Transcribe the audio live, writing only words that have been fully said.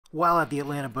While at the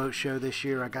Atlanta Boat Show this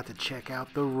year, I got to check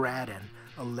out the Radinn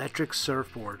electric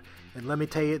surfboard. And let me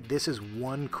tell you, this is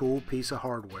one cool piece of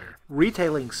hardware.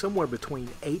 Retailing somewhere between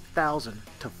 $8,000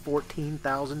 to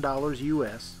 $14,000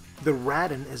 US, the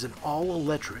Radinn is an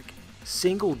all-electric,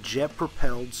 single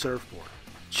jet-propelled surfboard.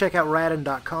 Check out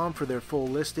Radinn.com for their full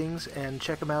listings and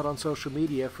check them out on social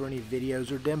media for any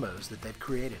videos or demos that they've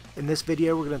created. In this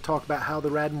video, we're going to talk about how the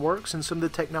Radinn works and some of the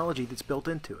technology that's built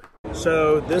into it.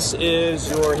 So this is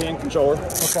your hand controller.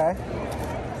 Okay.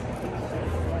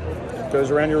 It goes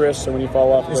around your wrist, so when you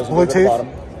fall off, it goes to the bottom.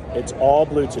 It's all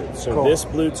Bluetooth. So cool. This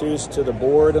Bluetooth to the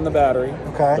board and the battery.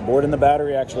 Okay. The board and the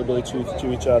battery actually Bluetooth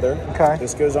to each other. Okay.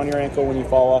 This goes on your ankle when you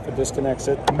fall off. It disconnects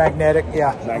it. Magnetic,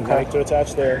 yeah. Magnetic to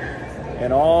attach there.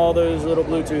 And all those little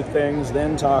Bluetooth things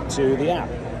then talk to the app.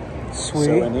 Sweet.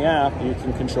 So in the app, you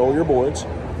can control your boards.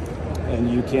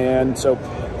 And you can, so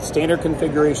standard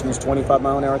configuration is 25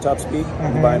 mile an hour top speed.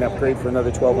 You buy an upgrade for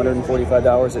another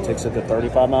 $1,245. It takes it to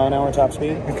 35 mile an hour top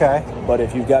speed. Okay. But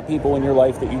if you've got people in your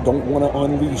life that you don't want to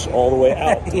unleash all the way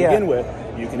out to yeah. begin with,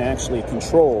 you can actually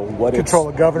control what control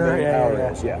the governor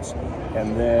power is. Yes.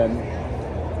 And then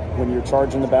when you're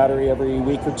charging the battery every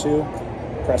week or two,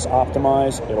 press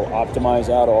optimize. It'll optimize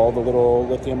out all the little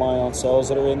lithium ion cells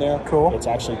that are in there. Cool. It's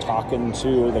actually talking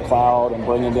to the cloud and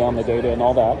bringing down the data and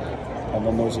all that. And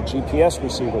then there's a GPS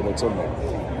receiver that's in there,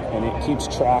 and it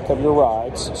keeps track of your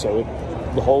rides. So it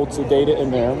holds the data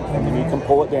in there, and then you can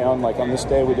pull it down. Like on this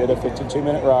day, we did a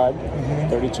 52-minute ride,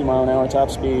 32 mile an hour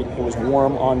top speed. It was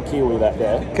warm on Kiwi that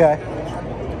day. Okay.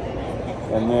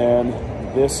 And then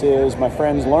this is my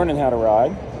friends learning how to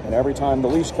ride. And every time the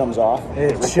leash comes off,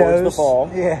 it records the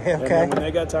fall. Yeah, okay. And then when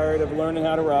they got tired of learning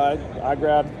how to ride, I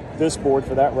grabbed this board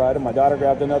for that ride, and my daughter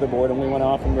grabbed another board, and we went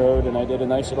off and rode, and I did a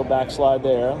nice little backslide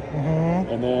there.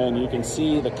 And then you can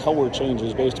see the color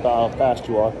changes based upon how fast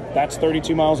you are. That's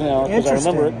 32 miles an hour, because I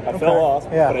remember it. I fell off,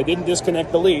 but I didn't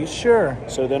disconnect the leash. Sure.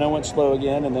 So then I went slow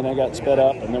again, and then I got sped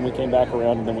up, and then we came back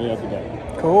around, and then we went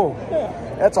again. Cool. Yeah.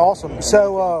 That's awesome.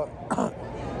 So,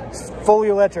 fully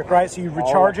electric, right? So you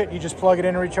recharge it, you just plug it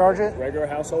in and recharge it? Regular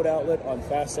household outlet. On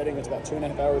fast setting, it's about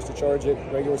 2.5 hours to charge it.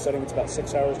 Regular setting, it's about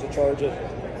 6 hours to charge it.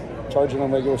 Charging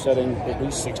on regular setting at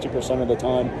least 60% of the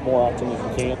time, more often if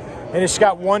you can't. And it's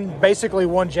got basically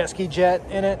one jet ski jet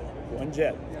in it? One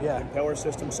jet. Yeah. The impeller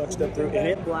system sucks it up through, and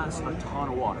it blasts a ton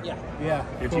of water. Yeah. Yeah.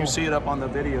 If you see it up on the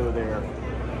video there,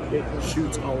 it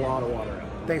shoots a lot of water out.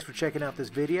 Thanks for checking out this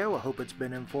video. I hope it's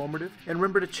been informative. And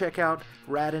remember to check out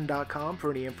Radinn.com for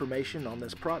any information on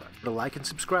this product. To like and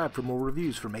subscribe for more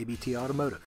reviews from ABT Automotive.